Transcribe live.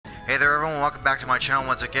Hey there everyone, welcome back to my channel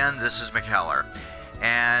once again. This is McHeller,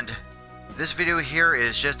 and this video here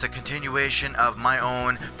is just a continuation of my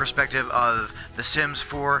own perspective of The Sims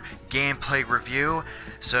 4 gameplay review.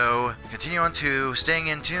 So continue on to staying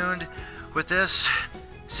in tuned with this,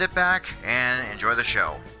 sit back and enjoy the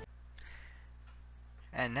show.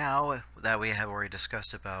 And now that we have already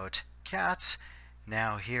discussed about cats,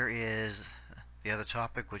 now here is the other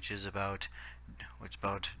topic, which is about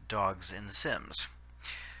dogs in The Sims.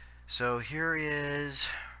 So here is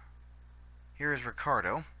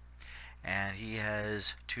Ricardo, and he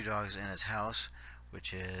has two dogs in his house,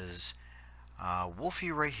 which is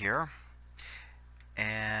Wolfie right here,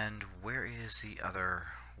 and where is the other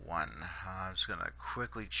one? I'm just gonna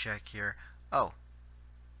quickly check here. Oh,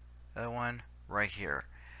 the other one right here.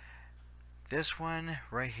 This one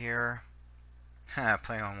right here,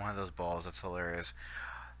 playing on one of those balls, that's hilarious.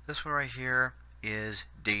 This one right here is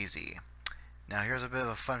Daisy. Now here's a bit of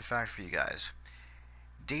a fun fact for you guys.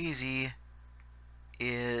 Daisy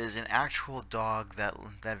is an actual dog that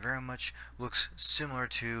very much looks similar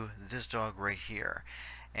to this dog right here.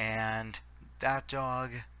 And that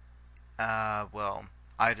dog, well,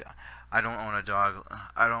 I don't own a dog.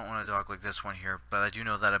 I don't own a dog like this one here, but I do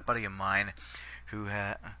know that a buddy of mine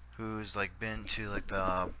who's like been to like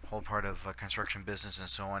the whole part of construction business and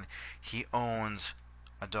so on, he owns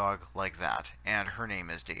a dog like that, and her name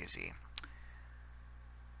is Daisy.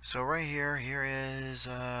 So right here is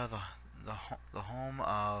the home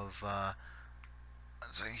of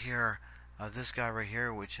so here this guy right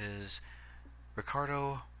here, which is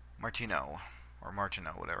Ricardo Martino, or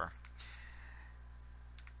Martino, whatever.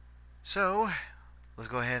 So let's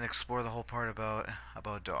go ahead and explore the whole part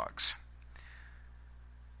about dogs.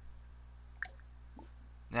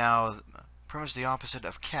 Now, pretty much the opposite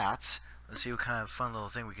of cats. Let's see what kind of fun little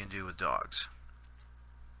thing we can do with dogs.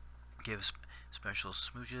 Give special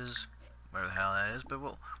smooches, whatever the hell that is, but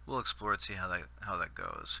we'll explore it, see how that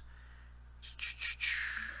goes.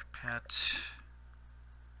 Pet.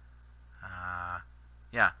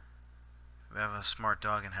 Yeah, we have a smart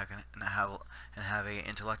dog and have a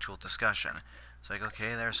intellectual discussion. It's like,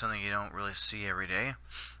 okay, there's something you don't really see every day.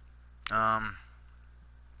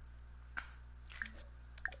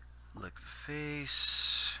 Lick the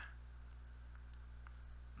face.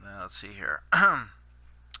 Now let's see here.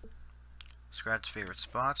 Scratch's favorite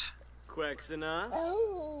spot. Quexenos.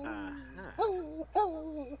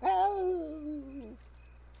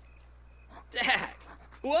 Dad!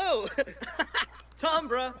 Whoa!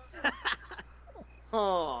 Tombra!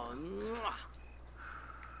 Oh,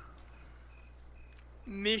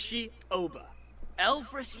 Mishi Oba.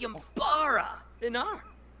 Elfris Yambara. Inar.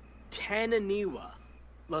 Tananiwa.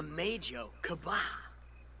 Lamajo Kaba.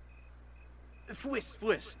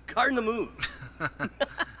 Fwis. Cardinamove.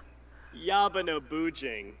 Yabano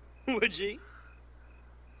Boojing. Would ye?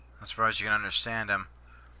 I'm surprised you can understand him.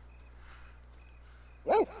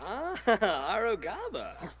 Ah,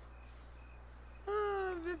 Arogaba.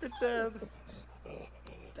 Vipiteb.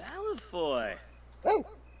 Balafoy.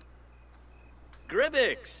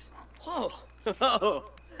 Gribbix. Whoa. Oh.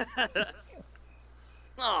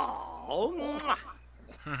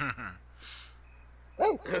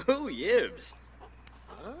 Oh, Yibs.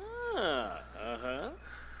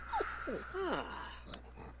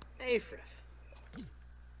 Afrif.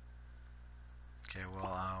 Okay, well,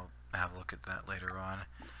 I'll have a look at that later on.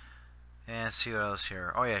 And see what else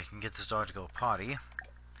here. Oh yeah, you can get this dog to go potty.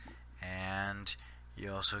 And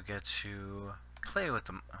you also get to play with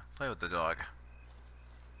the dog.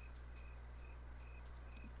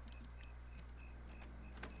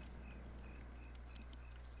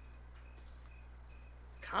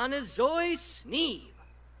 Kanazoi Sneeb.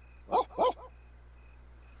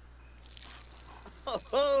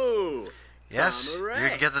 Oh, yes, you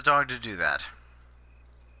can get the dog to do that.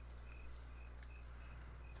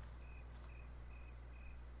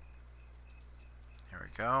 Here we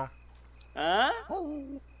go. Huh?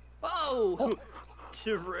 Oh,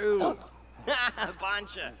 Taru.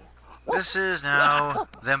 Bancha. This is now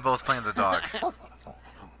them both playing the dog.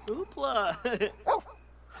 Hoopla.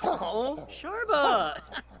 Oh, Sharba.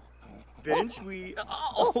 Benchweed.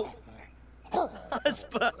 Oh,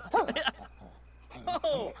 Huspa.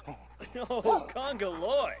 Oh,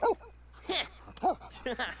 Congoloy.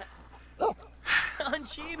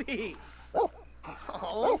 Chibi.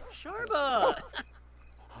 Oh, Sharba.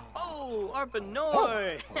 Oh,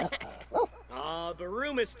 Arpanoy.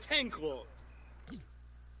 Barumas Tanquil.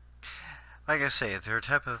 Like I say, their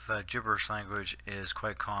type of gibberish language is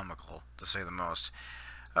quite comical, to say the most.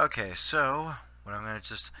 Okay, so what I'm going to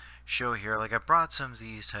just show here, like I brought some of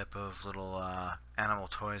these type of little animal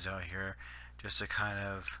toys out here just to kind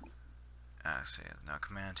of See, now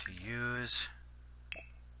command to use.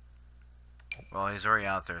 Well, he's already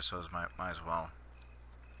out there, so might as well.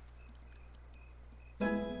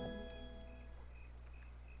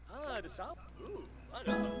 Ah, the south. Ooh, what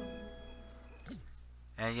up?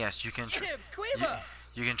 And yes, you can Tibbs, Quiva!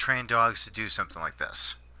 you can train dogs to do something like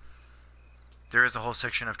this. There is a whole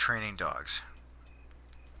section of training dogs.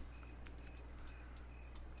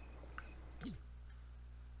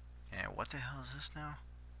 Yeah, what the hell is this now?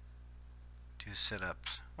 Do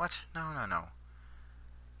sit-ups. What? No, no, no.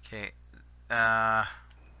 Okay.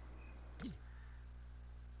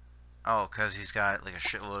 Oh, because he's got like a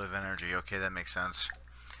shitload of energy. Okay, that makes sense.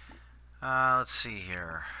 Let's see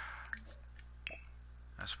here.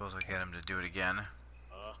 I suppose I'll get him to do it again.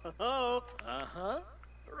 Oh, uh-huh.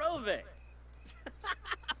 Rove.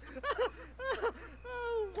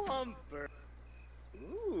 Oh, Wumper.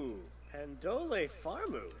 Ooh, Pandole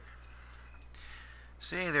Farmu.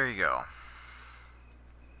 See, there you go.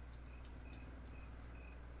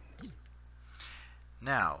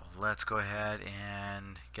 Now, let's go ahead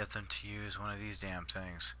and get them to use one of these damn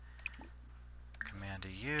things. Command to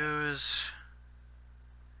use.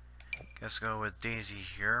 Guess go with Daisy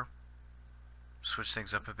here. Switch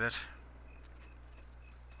things up a bit.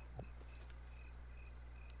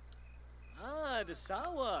 Ah,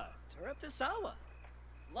 Desawa. Turep Desawa.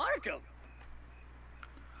 Larkham.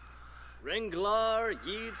 Ringlar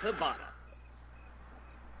Yeeds Habata.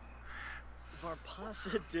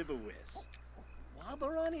 Varpasa Dibawis.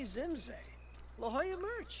 Wabarani Zimze. La Jolla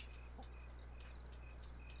Merch.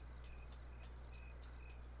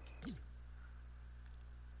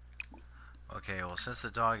 Okay, well, since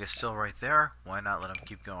the dog is still right there, why not let him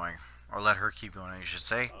keep going? Or let her keep going, you should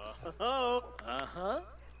say. Oh, uh-huh.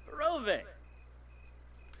 Rove.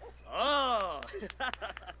 Oh.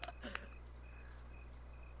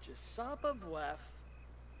 Jasapa Bwef.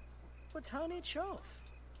 Watani Chof.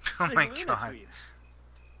 Oh my god.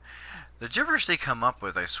 The gibberish they come up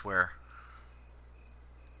with, I swear.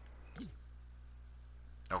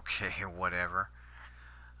 Okay, whatever.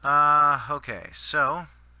 Okay, so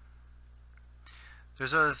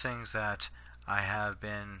there's other things that I have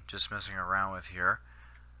been just messing around with here.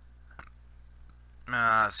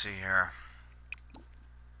 Let's see here.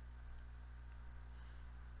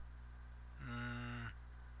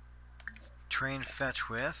 Train fetch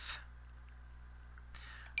with.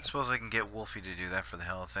 I suppose I can get Wolfie to do that for the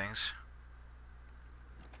hell of things.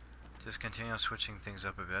 Just continue switching things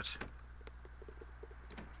up a bit.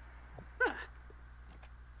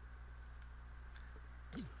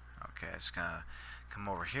 Okay, it's gonna come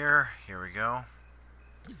over here. Here we go.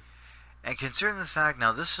 And considering the fact,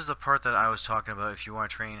 now this is the part that I was talking about if you want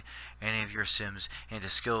to train any of your Sims into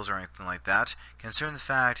skills or anything like that. Considering the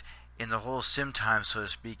fact, in the whole sim time, so to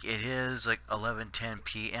speak, it is like 11:10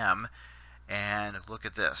 p.m. And look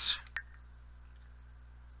at this.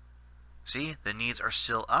 See, the needs are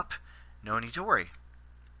still up. No need to worry.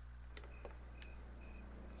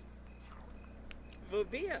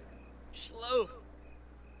 Vobia. Shlof.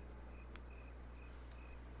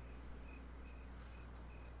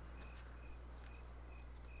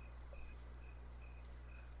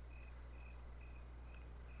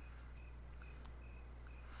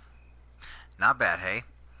 Not bad, hey?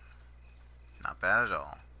 Not bad at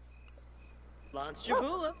all. Lance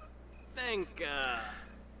Jabula. Thank,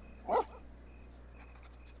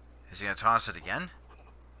 Is he gonna toss it again?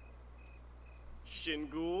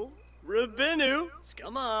 Shingul. Rabinu.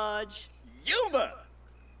 Scumage. Yumba.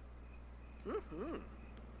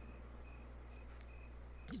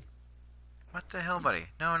 What the hell, buddy?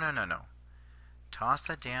 No, no, no, no. Toss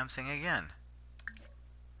that damn thing again.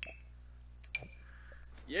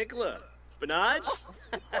 Yikla. Benaj.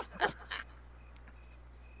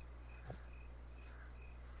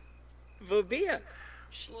 Vobia.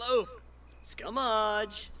 Shlof.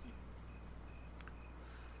 Scumage.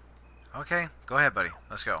 Okay, go ahead, buddy.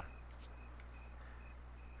 Let's go.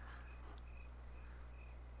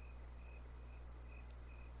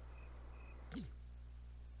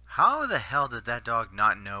 How the hell did that dog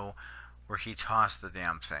not know where he tossed the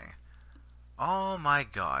damn thing? Oh my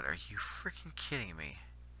god, are you freaking kidding me?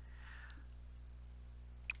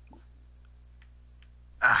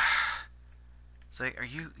 It's like, are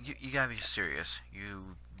you gotta be serious.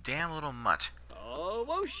 You damn little mutt. Oh,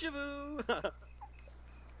 Woshavu.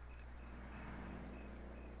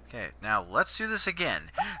 Okay, now let's do this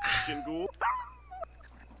again. Shingul.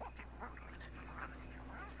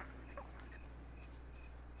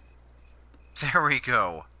 There we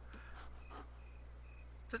go.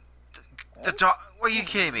 The dog. Are you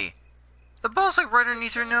kidding me? The ball's like right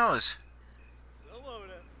underneath her nose.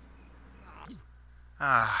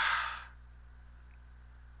 Ah.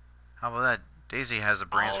 How about that? Daisy has the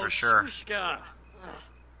brains for sure. Shushka.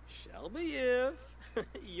 Shelby if.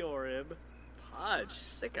 Yorib. Podge.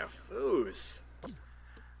 Sick of foos.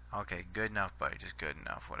 Okay, good enough, buddy. Just good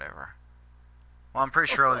enough. Whatever. Well, I'm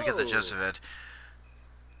pretty sure I'll get the gist of it.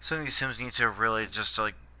 Some of these Sims need to really just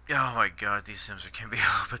like, oh my god, these Sims can be a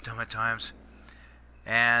little bit dumb at times.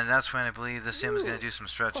 And that's when I believe the Sim's going to do some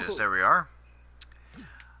stretches. There we are.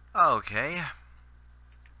 Okay.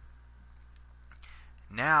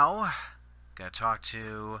 Now, gotta talk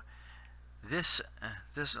to this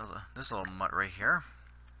little mutt right here.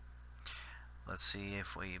 Let's see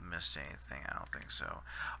if we missed anything. I don't think so.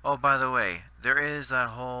 Oh, by the way, there is that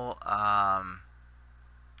whole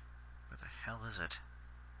what the hell is it?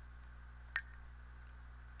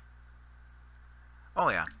 Oh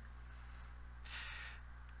yeah.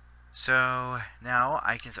 So now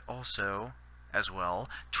I can also, as well,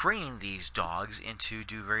 train these dogs into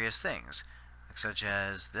do various things, such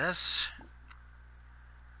as this.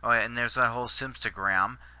 Oh yeah, and there's that whole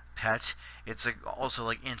Simstagram pet. It's like also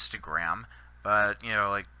like Instagram, but you know,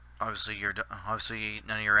 like obviously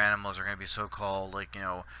none of your animals are going to be so-called like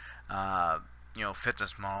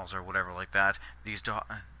fitness models or whatever like that. These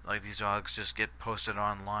dogs just get posted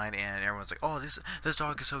online, and everyone's like, oh, this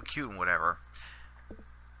dog is so cute and whatever.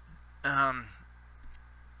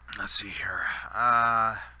 Let's see here.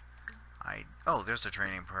 Oh, there's the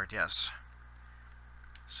training part. Yes.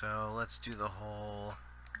 So let's do the whole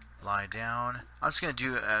lie down. I'm just gonna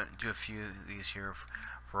do a few of these here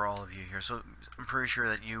for all of you here. So I'm pretty sure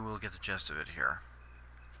that you will get the gist of it here.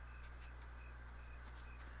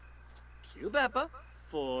 Cubeppa.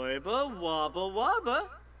 Foiba. Wabba wabba.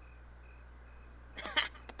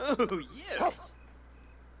 Oh, yes.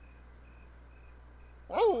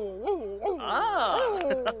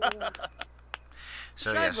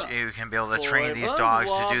 So yes, you can be able to train these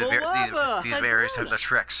dogs to do these various types of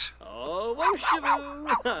tricks. Oh,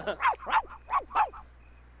 woshavoo!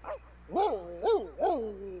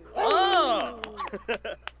 Oh!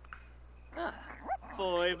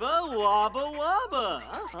 Foiba, wabba, wabba.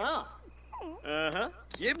 Uh-huh. Uh-huh.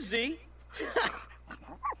 Gibbsy.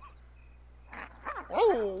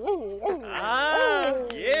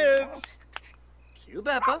 Gibbs.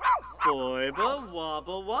 Cubeppa. Foiba,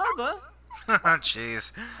 wabba, wabba.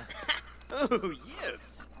 Jeez. Oh,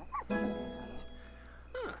 yips.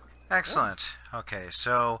 Excellent. Okay,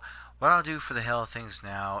 so what I'll do for the hell of things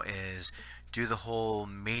now is do the whole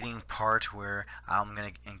mating part where I'm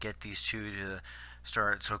gonna get these two to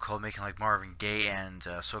start so-called making like Marvin Gaye and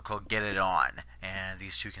so-called get it on, and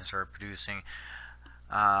these two can start producing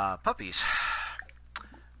puppies.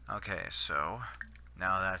 Okay, so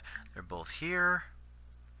now that they're both here,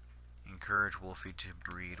 encourage Wolfie to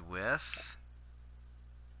breed with.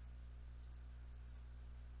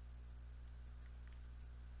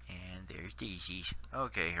 And there's Daisy.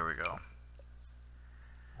 Okay, here we go.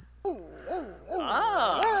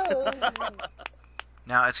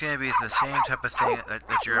 Now it's going to be the same type of thing that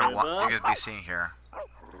you're going to be seeing here.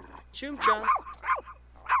 Chumcha.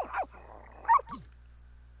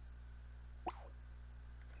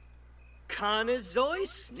 Conazoi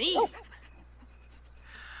Sneak.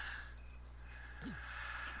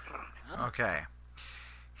 Okay,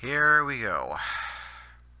 here we go.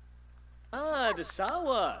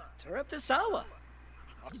 Dasawa. Turep Dasawa.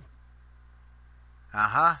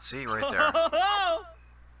 Uh-huh, see, right there.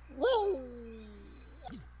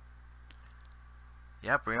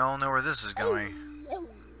 Yep, we all know where this is going.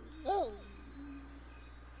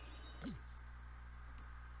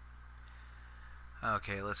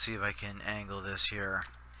 Okay, let's see if I can angle this here.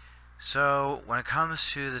 So, when it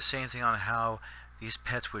comes to the same thing on how these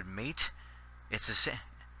pets would mate, it's the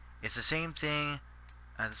same thing,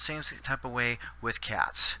 the same type of way with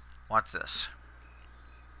cats. Watch this.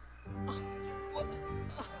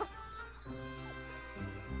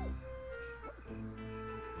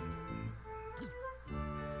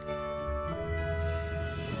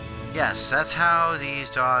 Yes, that's how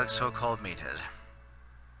these dogs so-called mated.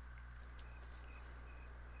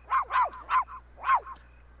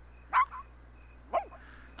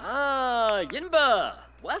 Yinba.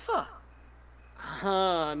 Wefa.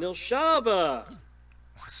 Nilshaba.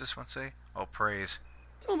 What's this one say? Oh, praise.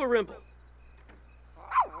 Tumbarimple.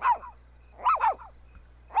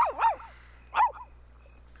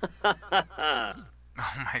 Oh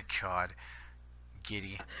my god.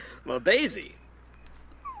 Giddy. Mabazy.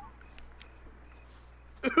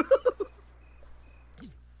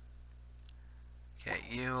 Okay,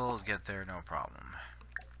 you'll get there, no problem.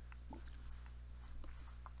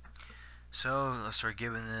 So let's start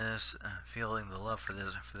giving this, feeling the love for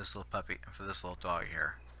this little puppy, for this little dog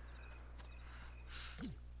here.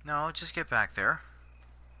 No, just get back there.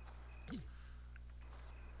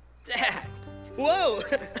 Dad! Whoa!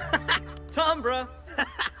 Tom, bruh!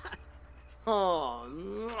 Oh,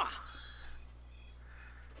 mwah.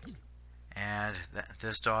 And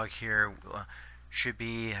this dog here should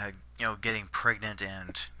be, getting pregnant,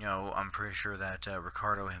 and I'm pretty sure that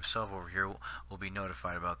Ricardo himself over here will be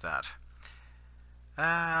notified about that.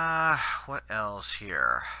 What else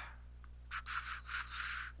here?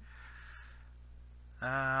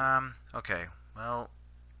 Okay, well,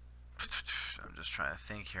 I'm just trying to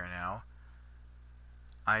think here now.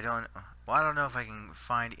 I don't know if I can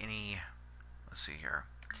find any, let's see here.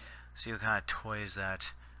 See what kind of toys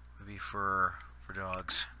that would be for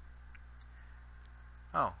dogs.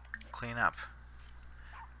 Oh, clean up.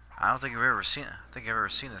 I don't think I've ever seen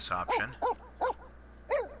this option.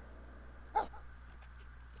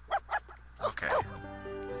 Okay.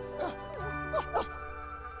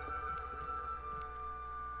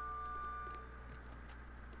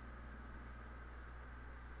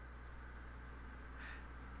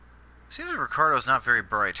 Seems like Ricardo's not very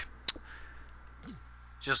bright.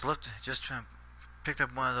 Just picked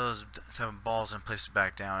up one of those type of balls and placed it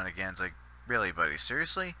back down again. It's like, really, buddy?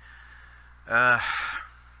 Seriously?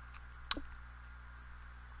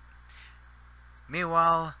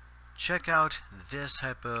 Meanwhile, check out this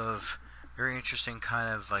type of very interesting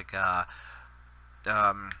kind of like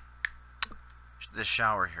this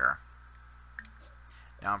shower here.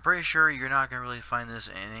 Now, I'm pretty sure you're not going to really find this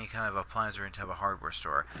in any kind of appliance or any type of hardware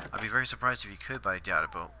store. I'd be very surprised if you could, but I doubt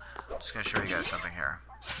it. But I'm just going to show you guys something here.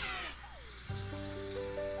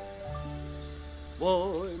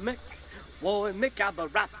 Woy Mick, abba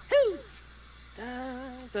rap, hoo!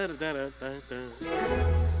 Da, da, da, da, da,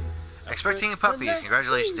 da. Expecting puppies.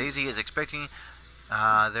 Congratulations. Daisy is expecting.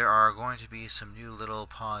 There are going to be some new little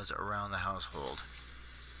paws around the household.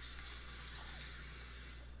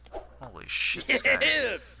 Holy shit, this guy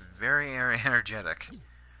is very energetic.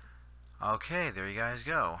 Okay, there you guys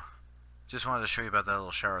go. Just wanted to show you about that little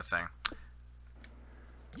shower thing.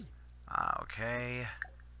 Okay.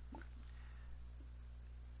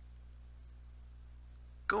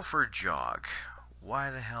 Go for a jog. Why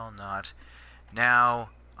the hell not? Now,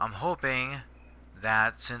 I'm hoping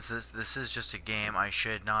that since this is just a game,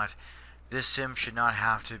 this sim should not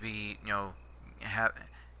have to be,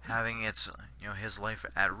 having its, his life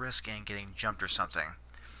at risk and getting jumped or something.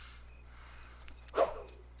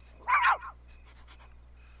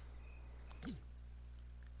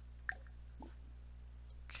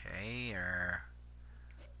 Okay, are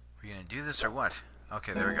we gonna do this or what?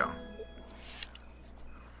 Okay, there we go.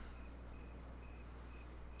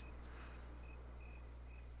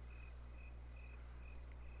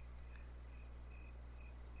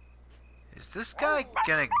 Is this guy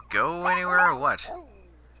gonna go anywhere or what?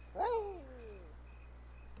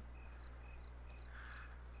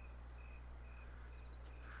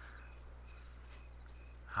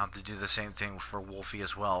 I'll have to do the same thing for Wolfie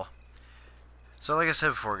as well. So like I said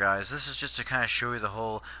before, guys, this is just to kind of show you the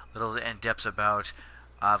whole little in-depth about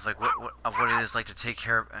like what it is like to take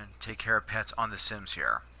care of pets on The Sims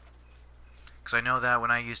here. Because I know that when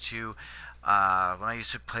I used to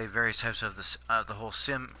play various types of the whole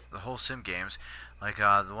sim games, like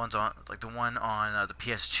the one on the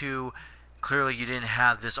PS2, clearly you didn't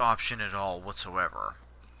have this option at all whatsoever.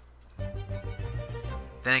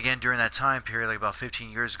 Then again, during that time period, like about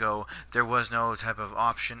 15 years ago, there was no type of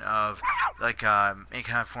option of like any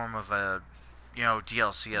kind of form of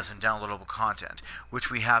DLC as in downloadable content,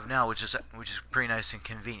 which we have now, which is pretty nice and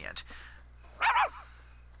convenient.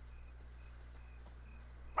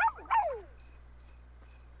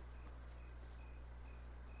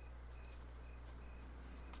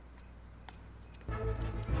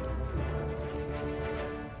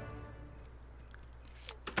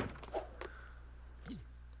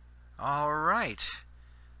 Alright,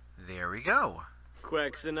 there we go.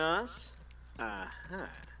 Quexenos? Uh-huh.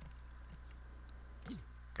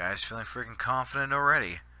 Guys feeling freaking confident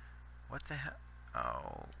already. What the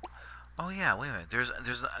hell? Oh yeah, wait a minute. There's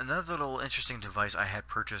another little interesting device I had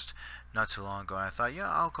purchased not too long ago, and I thought,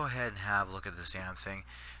 I'll go ahead and have a look at this damn thing,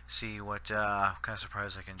 see what kind of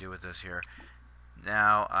surprise I can do with this here.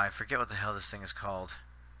 Now, I forget what the hell this thing is called.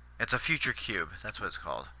 It's a future cube, that's what it's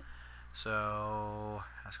called. So,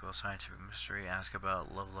 ask about scientific mystery, ask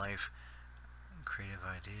about love life, creative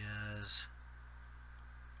ideas,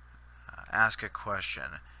 ask a question.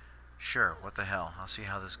 Sure, what the hell, I'll see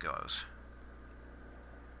how this goes.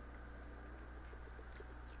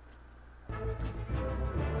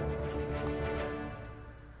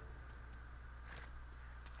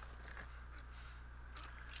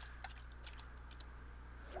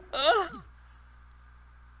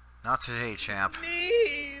 Not today, champ.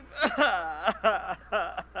 Neeb!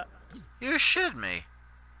 You shit me.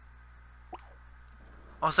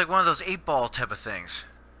 Oh, it's like one of those 8-ball type of things.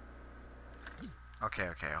 Okay,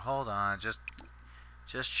 hold on. Just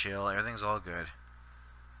chill. Everything's all good.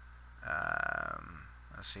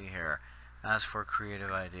 Let's see here. As for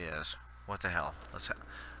creative ideas, what the hell? Let's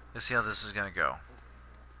see how this is gonna go.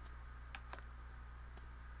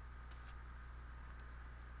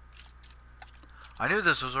 I knew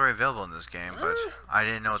this was already available in this game, but I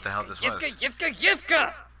didn't know what the hell this was.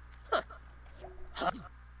 Yivka!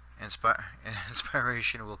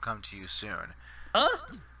 Inspiration will come to you soon. Huh?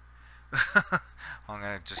 I'm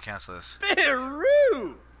gonna just cancel this.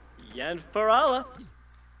 Peru! Yen Farala.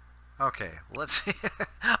 Okay, let's see.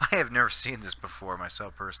 I have never seen this before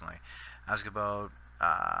myself personally. Ask about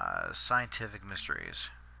scientific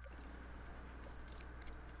mysteries.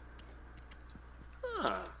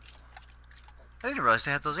 Huh. I didn't realize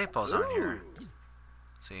they had those 8-balls on here. Ooh.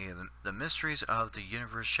 See, the mysteries of the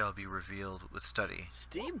universe shall be revealed with study.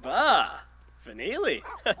 Stiba! Finale!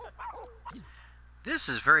 This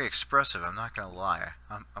is very expressive, I'm not gonna lie.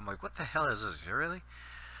 I'm like, what the hell is this? Really?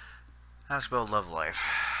 Ask about love life.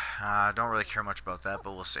 Don't really care much about that,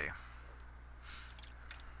 but we'll see.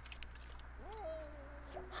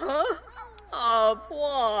 Huh? Oh,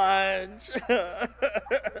 plunge!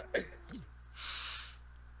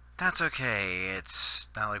 That's okay. It's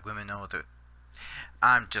not like women know what to.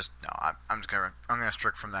 I'm just gonna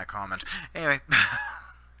strike from that comment. Anyway.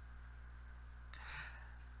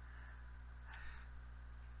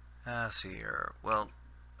 Let's see here. Well,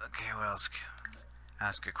 okay. What else?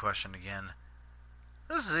 Ask a question again.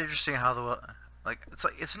 This is interesting. How the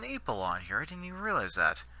it's an 8-ball on here. I didn't even realize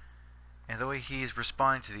that. And the way he's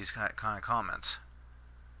responding to these kind of comments,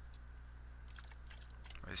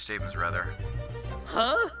 or these statements rather.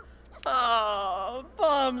 Huh? Oh,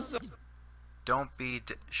 bums! Don't be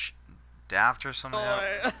daft or something.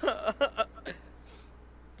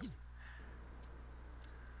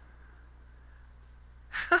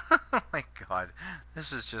 Oh my god,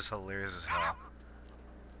 this is just hilarious as hell.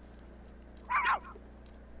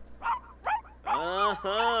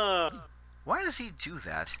 Uh-huh. Why does he do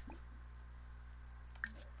that?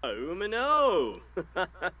 Umino.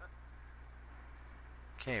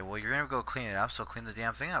 Okay, well you're gonna go clean it up, so clean the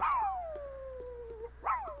damn thing up.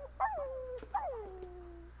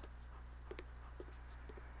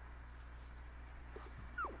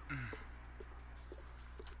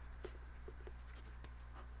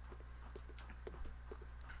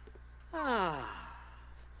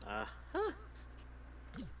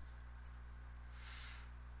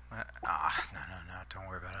 No, don't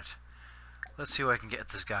worry about it. Let's see what I can get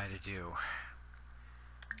this guy to do.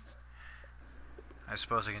 I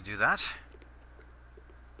suppose I can do that.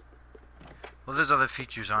 Well, there's other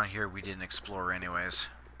features on here we didn't explore anyways.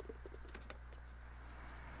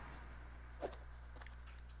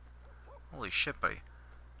 Holy shit, buddy.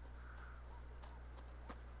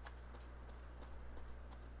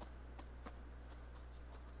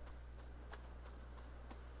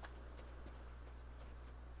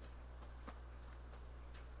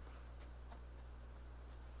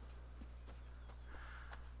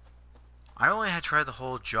 I only had tried the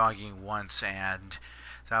whole jogging once, and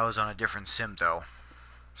that was on a different sim though.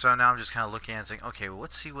 So now I'm just kind of looking at it and saying, okay, well,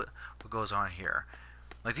 let's see what goes on here.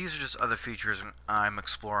 Like, these are just other features I'm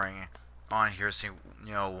exploring on here, seeing,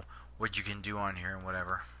 you know, what you can do on here and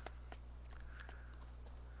whatever.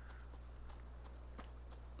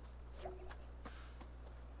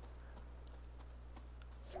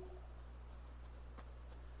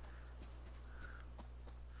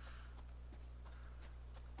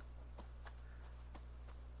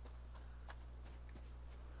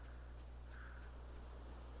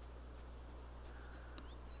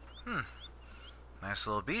 Nice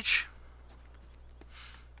little beach.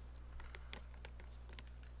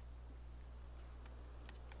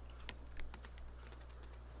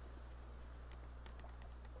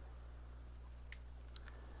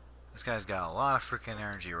 This guy's got a lot of freaking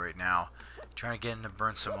energy right now. Trying to get him to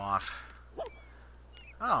burn some off.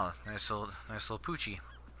 Oh, nice little poochie.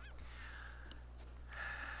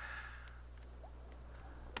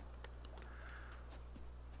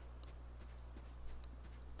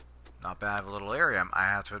 Not bad of a little area, I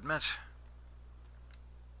have to admit.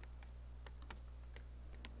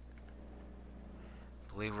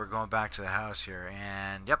 Believe we're going back to the house here,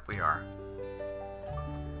 and yep, we are.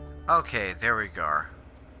 Okay, there we go.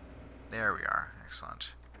 There we are.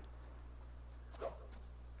 Excellent.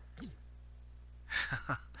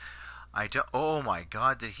 I don't. Oh my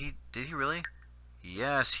God! Did he really?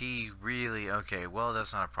 Yes, he really... Okay, well,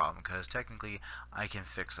 that's not a problem, because technically I can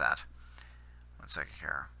fix that. 1 second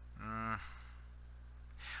here.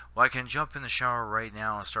 Well, I can jump in the shower right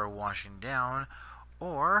now and start washing down,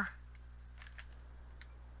 or...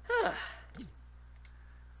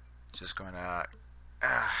 just going to...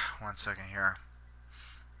 1 second here.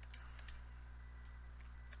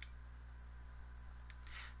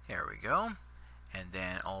 There we go. And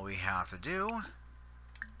then all we have to do...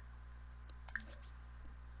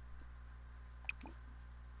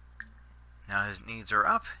 Now his needs are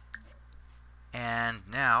up, and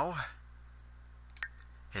now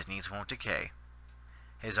his needs won't decay.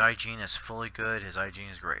 His hygiene is fully good, his hygiene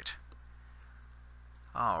is great.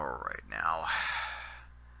 Alright now.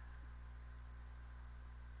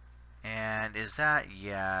 And is that?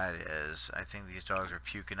 Yeah, it is. I think these dogs are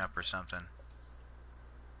puking up or something.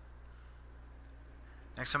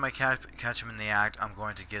 Next time I catch them in the act, I'm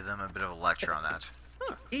going to give them a bit of a lecture on that.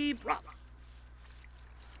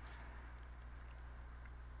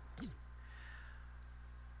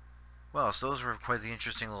 Well, so those were quite the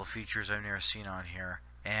interesting little features I've never seen on here.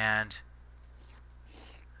 And...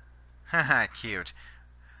 haha, cute.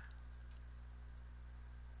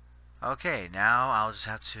 Okay, now I'll just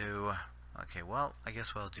have to... Okay, well, I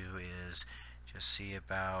guess what I'll do is just see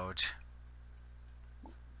about...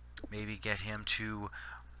 maybe get him to...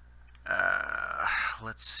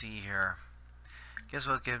 let's see here. Guess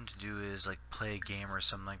what I'll get him to do is like play a game or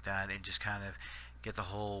something like that, and just kind of get the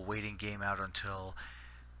whole waiting game out until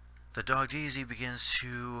the dog Daisy begins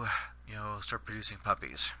to, you know, start producing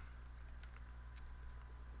puppies.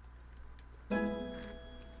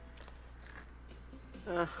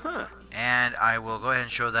 And I will go ahead and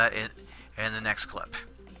show that in the next clip.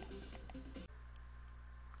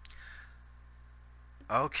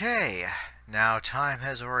 Okay, now time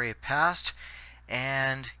has already passed,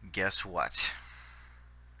 and guess what?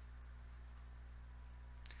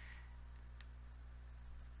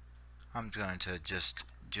 I'm going to just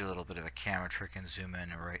do a little bit of a camera trick and zoom in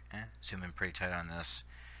pretty tight on this.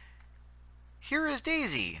 Here is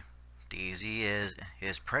Daisy. Daisy is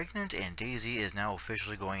pregnant, and Daisy is now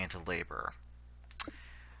officially going into labor.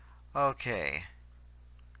 Okay.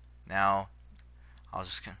 Now I'll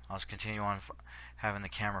just continue on having the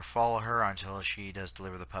camera follow her until she does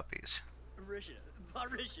deliver the puppies. Okay,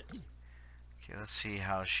 let's see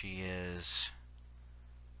how she is.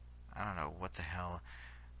 I don't know what the hell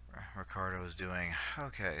Ricardo is doing.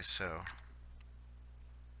 Okay, so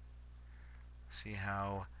see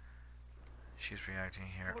how she's reacting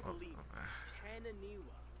here.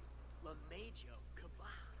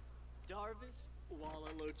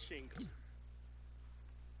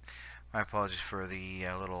 My apologies for the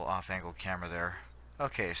little off-angle camera there.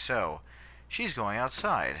 Okay, so she's going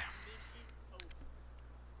outside.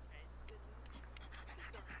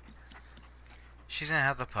 She's gonna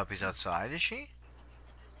have the puppies outside, is she?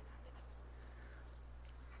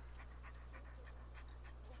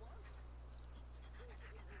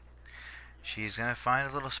 She's gonna find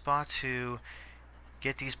a little spot to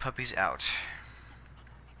get these puppies out.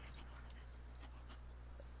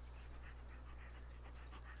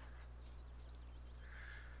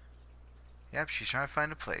 Yep, she's trying to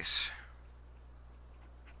find a place.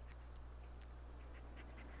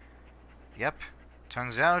 Yep,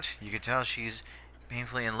 tongue's out. You can tell she's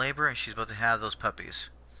painfully in labor and she's about to have those puppies.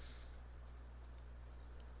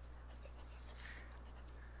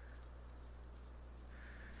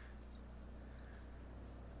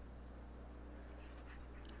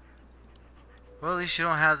 Well, at least you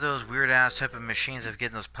don't have those weird-ass type of machines of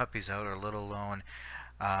getting those puppies out, or let alone,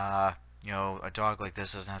 you know, a dog like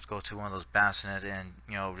this doesn't have to go to one of those bassinet and,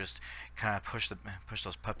 you know, just kind of push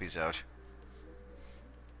those puppies out.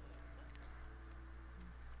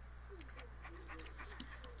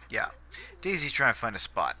 Yeah, Daisy's trying to find a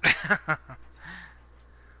spot.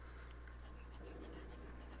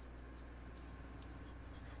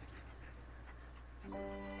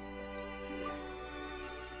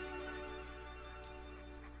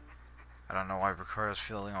 I don't know why Ricardo's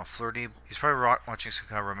feeling all flirty. He's probably watching some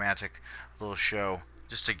kind of romantic little show.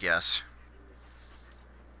 Just a guess.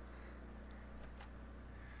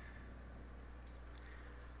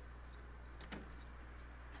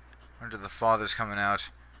 Under the father's coming out,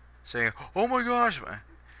 saying, "Oh my gosh!"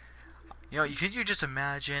 You know, could you just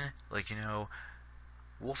imagine, like, you know,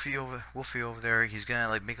 Wolfie over there? He's gonna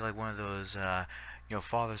like make like one of those, you know,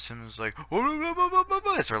 Father Simmons like,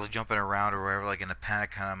 start like jumping around or whatever, like in a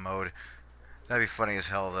panic kind of mode. That'd be funny as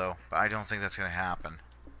hell, though. But I don't think that's gonna happen.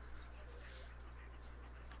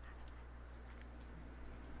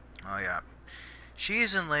 Oh yeah,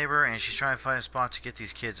 She's in labor and she's trying to find a spot to get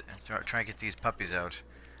these kids, try to get these puppies out.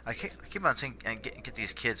 I keep on saying get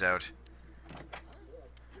these kids out.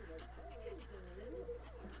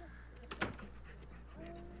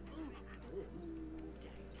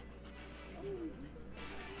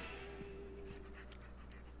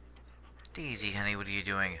 Daisy, honey, what are you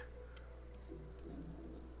doing?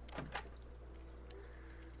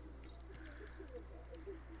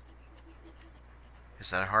 Is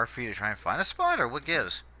that hard for you to try and find a spot, or what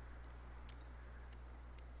gives?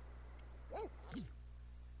 Let's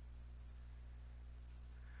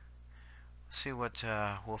see what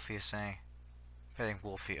Wolfie is saying. Petting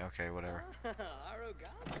Wolfie, okay, whatever.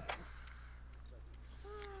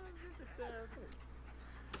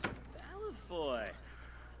 Balafoy.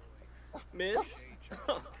 Mids?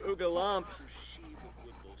 Ooga Lump.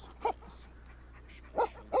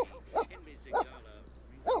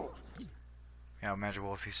 Yeah, imagine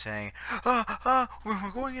Wolfie saying, we're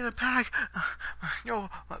going in a pack. No,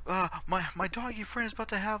 my doggy friend is about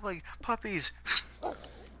to have, like, puppies.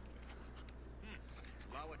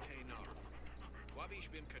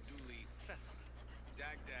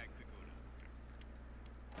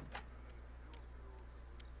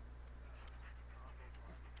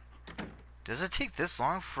 Does it take this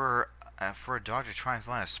long for a dog to try and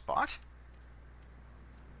find a spot?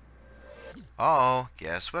 Uh oh,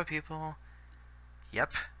 guess what, people?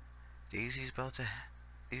 Yep, Daisy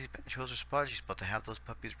chose her spot. She's about to have those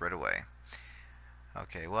puppies right away.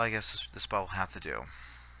 Okay, well, I guess this spot will have to do.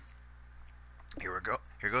 Here we go.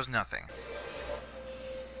 Here goes nothing.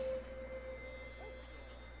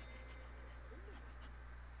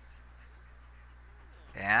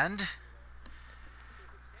 And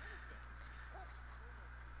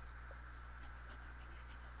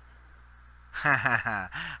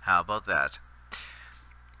how about that?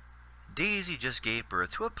 Daisy just gave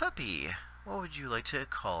birth to a puppy. What would you like to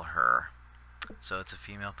call her? So it's a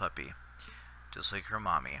female puppy, just like her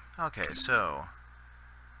mommy. Okay, so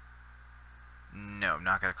no, I'm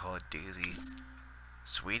not gonna call it Daisy.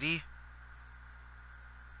 Sweetie?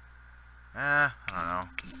 I don't know.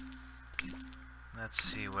 Let's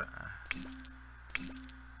see what.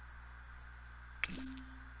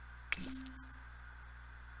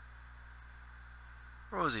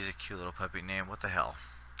 Rosie's a cute little puppy name. What the hell?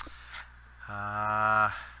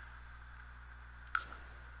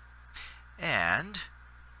 And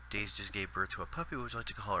Daisy just gave birth to a puppy. What would you like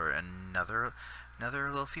to call her? Another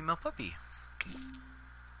little female puppy.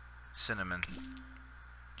 Cinnamon.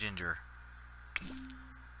 Ginger.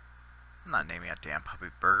 I'm not naming a damn puppy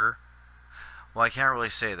Burger. Well, I can't really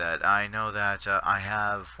say that. I know that I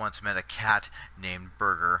have once met a cat named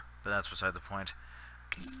Burger, but that's beside the point.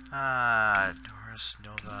 Doris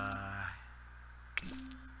Nova.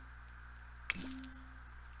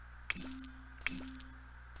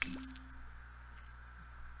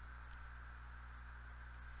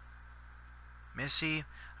 Missy?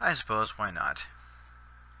 I suppose, why not?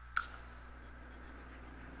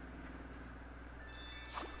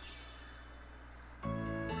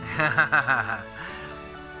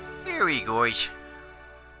 Here we go.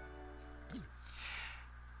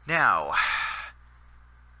 Now,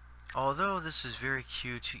 although this is very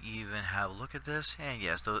cute to even have a look at this, and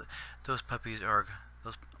yes, those puppies are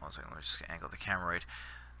those. Oh, sorry, let me just angle the camera right.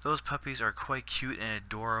 Those puppies are quite cute and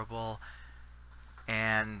adorable,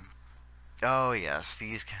 and oh yes,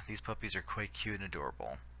 these puppies are quite cute and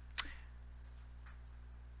adorable.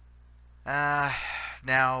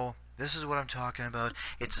 Now this is what I'm talking about.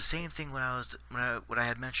 It's the same thing when I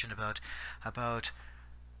had mentioned about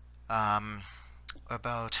the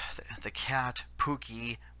cat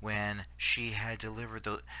Pookie when she had delivered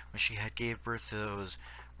when she had gave birth to those,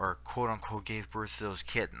 or quote unquote gave birth to those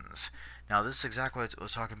kittens. Now this is exactly what I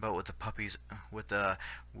was talking about with the puppies, with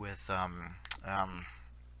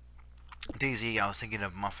Daisy. I was thinking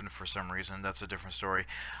of Muffin for some reason. That's a different story.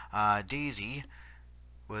 Daisy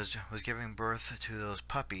was giving birth to those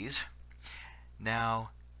puppies.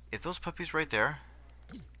 Now, if those puppies right there,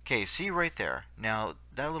 okay, see right there. Now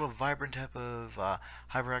that little vibrant type of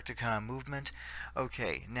hyperactive kind of movement.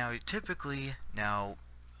 Okay, now typically, now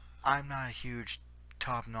I'm not a huge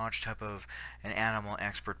top-notch type of an animal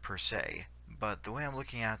expert per se, but the way I'm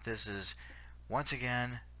looking at this is, once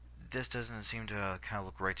again, this doesn't seem to kind of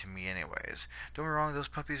look right to me anyways. Don't get me wrong, those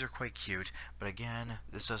puppies are quite cute, but again,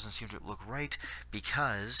 this doesn't seem to look right,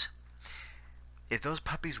 because if those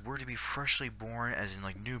puppies were to be freshly born, as in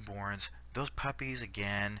like newborns, those puppies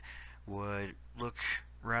again would look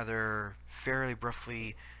rather fairly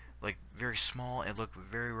roughly, like very small, and look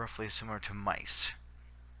very roughly similar to mice.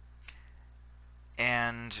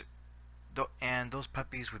 And and those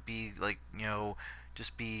puppies would be like,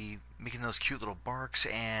 just be making those cute little barks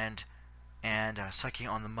and sucking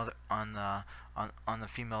on the mother on the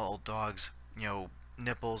female old dog's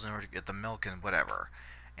nipples in order to get the milk and whatever.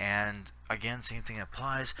 And again, same thing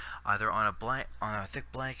applies either on a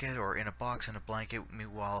thick blanket or in a box in a blanket.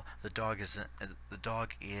 Meanwhile, the dog is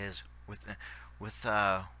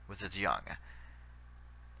with its young.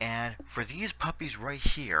 And for these puppies right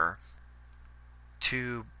here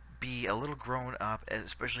to be a little grown up,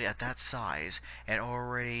 especially at that size, and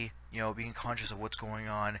already, being conscious of what's going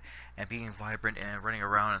on and being vibrant and running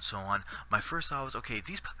around and so on, my first thought was, okay,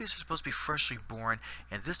 these puppies are supposed to be freshly born,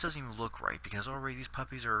 and this doesn't even look right, because already these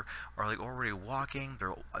puppies are like already walking,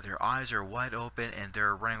 their eyes are wide open, and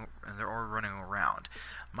they're already running around.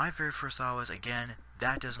 My very first thought was, again,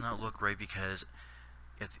 that does not look right, because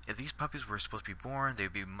if these puppies were supposed to be born,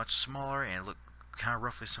 they'd be much smaller and look kind of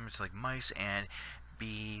roughly similar to like mice, and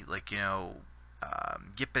be like,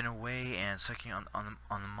 yipping away and sucking on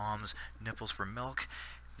the mom's nipples for milk.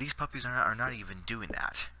 These puppies are not even doing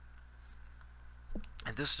that.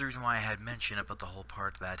 And this is the reason why I had mentioned about the whole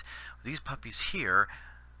part that these puppies here,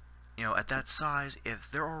 at that size, if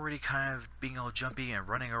they're already kind of being all jumpy and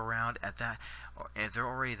running around at that, if they're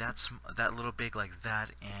already that little big like that,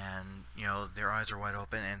 and their eyes are wide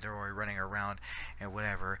open and they're already running around and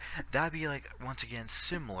whatever, that'd be like, once again,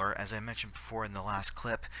 similar, as I mentioned before in the last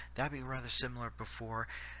clip, that'd be rather similar before,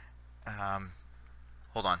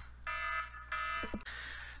 hold on.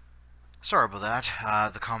 Sorry about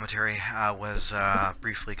that. The commentary was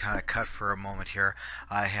briefly kind of cut for a moment here.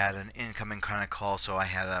 I had an incoming kind of call, so I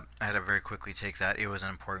had to very quickly take that. It was an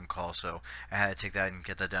important call, so I had to take that and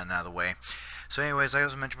get that done out of the way. So, anyways, like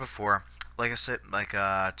I mentioned before, like I said,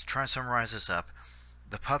 to try and summarize this up,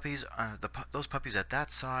 the puppies, those puppies at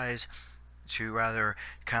that size, to rather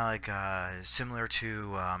kind of like similar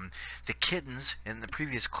to the kittens in the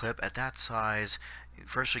previous clip at that size.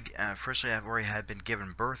 Firstly, I've already had been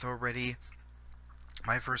given birth already.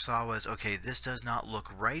 My first thought was, okay, this does not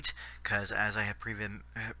look right, because as I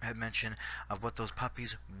had mentioned of what those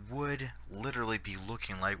puppies would literally be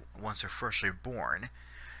looking like once they're freshly born.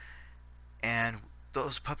 And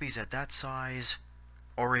those puppies at that size,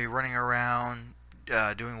 already running around,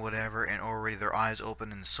 doing whatever, and already their eyes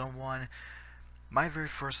open and so on. My very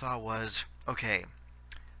first thought was, okay,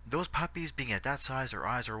 those puppies being at that size, their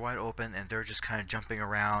eyes are wide open, and they're just kind of jumping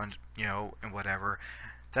around, and whatever.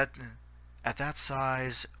 That at that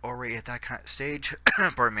size, already at that kind of stage,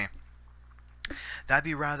 pardon me, that'd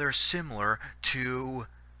be rather similar to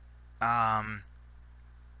a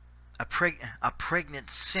pregnant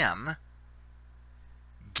sim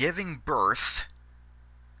giving birth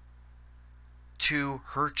to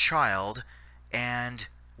her child, and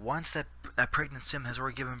once that pregnant sim has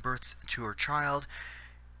already given birth to her child,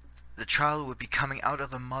 the child would be coming out of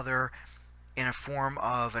the mother in a form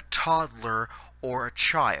of a toddler or a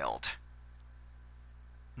child,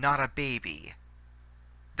 not a baby.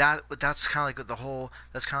 That's kind of like the whole.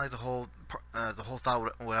 That's kind of like the whole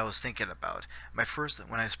thought. What I was thinking about. Especially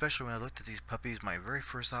when I looked at these puppies, my very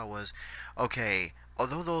first thought was, okay,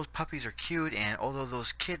 although those puppies are cute and although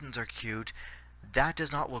those kittens are cute, that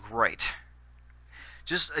does not look right.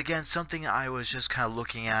 Just again, something I was just kind of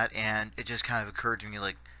looking at, and it just kind of occurred to me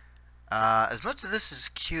like, as much as this is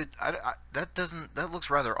cute, that looks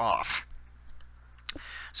rather off.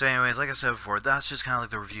 So anyways, like I said before, that's just kind of like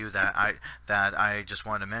the review that I just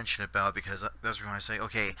wanted to mention about, because that's when I say,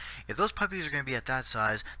 okay, if those puppies are going to be at that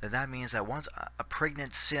size, then that means that once a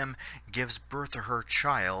pregnant sim gives birth to her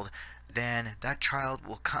child, then that child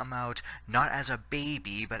will come out not as a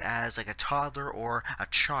baby, but as like a toddler or a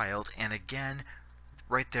child, and again,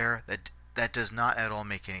 right there, that does not at all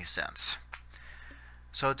make any sense.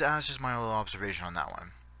 So that's just my little observation on that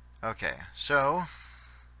one. Okay, so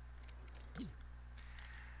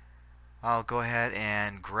I'll go ahead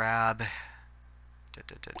and grab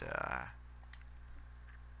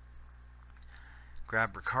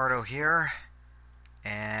grab Ricardo here,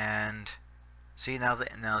 and see now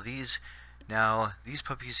these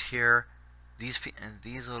puppies here, these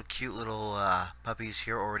little cute little puppies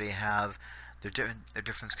here already have their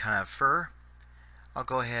different kind of fur. I'll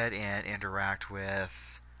go ahead and interact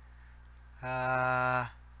with that's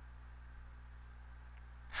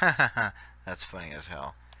funny as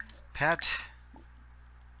hell. Pet.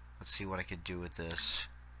 Let's see what I could do with this.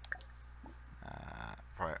 I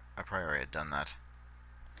probably already had done that.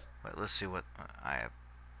 But let's see what I have.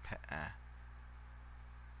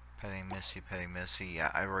 Petting Missy.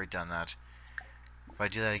 Yeah, I've already done that. If I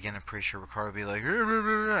do that again, I'm pretty sure Ricardo will be like,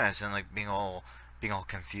 as in like being all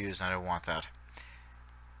confused, and I don't want that.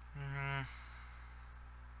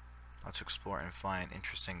 Let's explore and find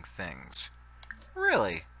interesting things.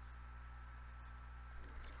 Really?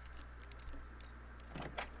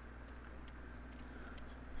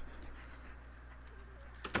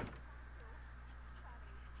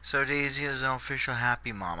 So Daisy is an official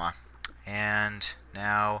happy mama. And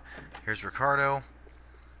now, here's Ricardo.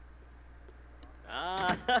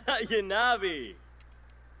 Ah, Yanabi.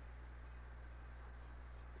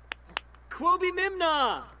 Quobi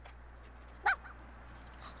Mimna.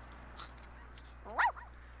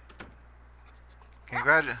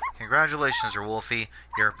 Congratulations, Wolfie.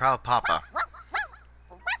 You're a proud papa.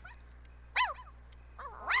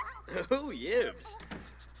 Oh, Yibs.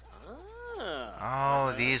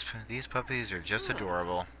 Oh, these puppies are just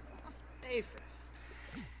adorable. Hey,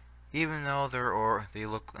 Even though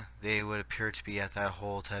they would appear to be at that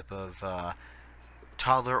whole type of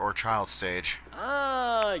toddler or child stage.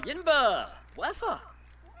 Ah, Yinba. Wefa.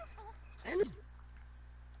 And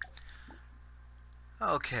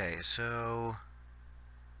Okay, so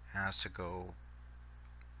has to go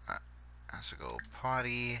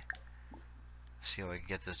potty. See what I can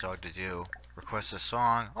get this dog to do. Request a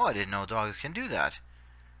song. Oh, I didn't know dogs can do that.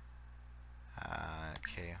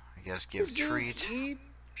 Okay, I guess give a treat.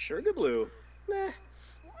 Sugar Blue. Meh.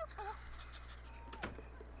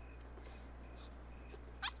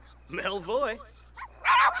 Melvoy.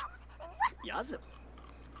 Yazip.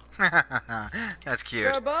 That's cute.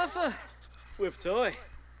 Garbafa. With toy.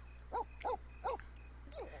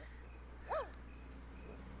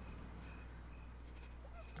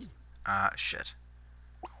 Shit.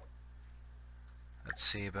 Let's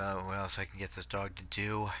see about what else I can get this dog to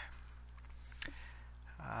do.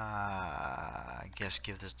 I guess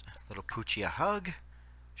give this little Poochie a hug.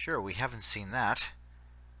 Sure, we haven't seen that.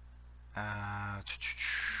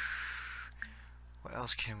 What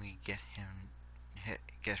else can we get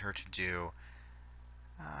her to do?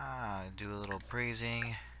 Do a little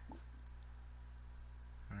praising.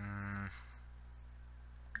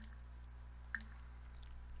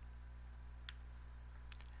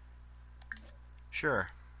 Sure.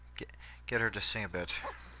 Get her to sing a bit.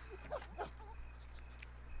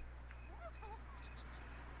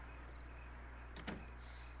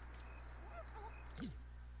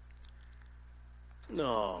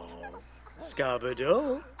 No.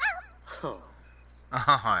 Scabado. Huh.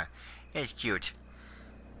 Oh, it's cute.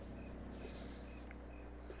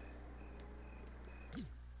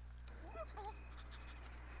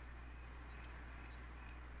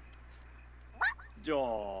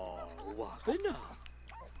 Daw. Wapina.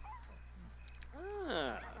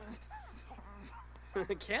 Ah.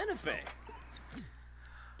 Canape.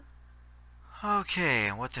 Okay,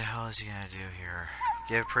 what the hell is he gonna do here?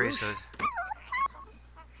 Give praise to...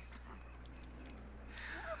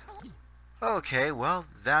 Okay, well,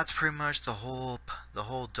 that's pretty much the whole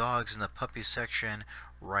dogs and the puppy section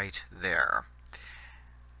right there.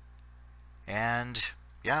 And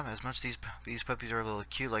yeah, as much as these puppies are a little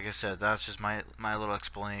cute, like I said, that's just my little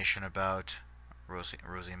explanation about Rosie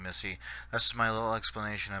and Missy. That's just my little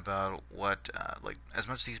explanation about what like, as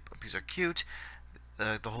much as these puppies are cute,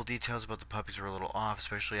 the whole details about the puppies were a little off,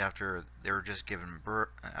 especially after they were just given birth,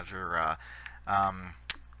 after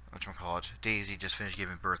whatchamacallit, Daisy just finished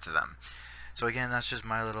giving birth to them. So again, that's just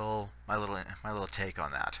my little take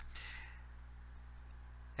on that.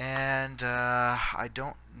 And I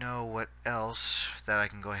don't know what else that I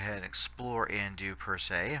can go ahead and explore and do per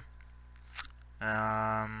se.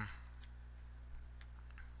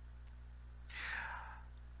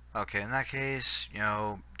 Okay, in that case,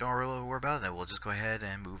 don't really worry about it. We'll just go ahead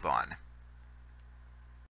and move on.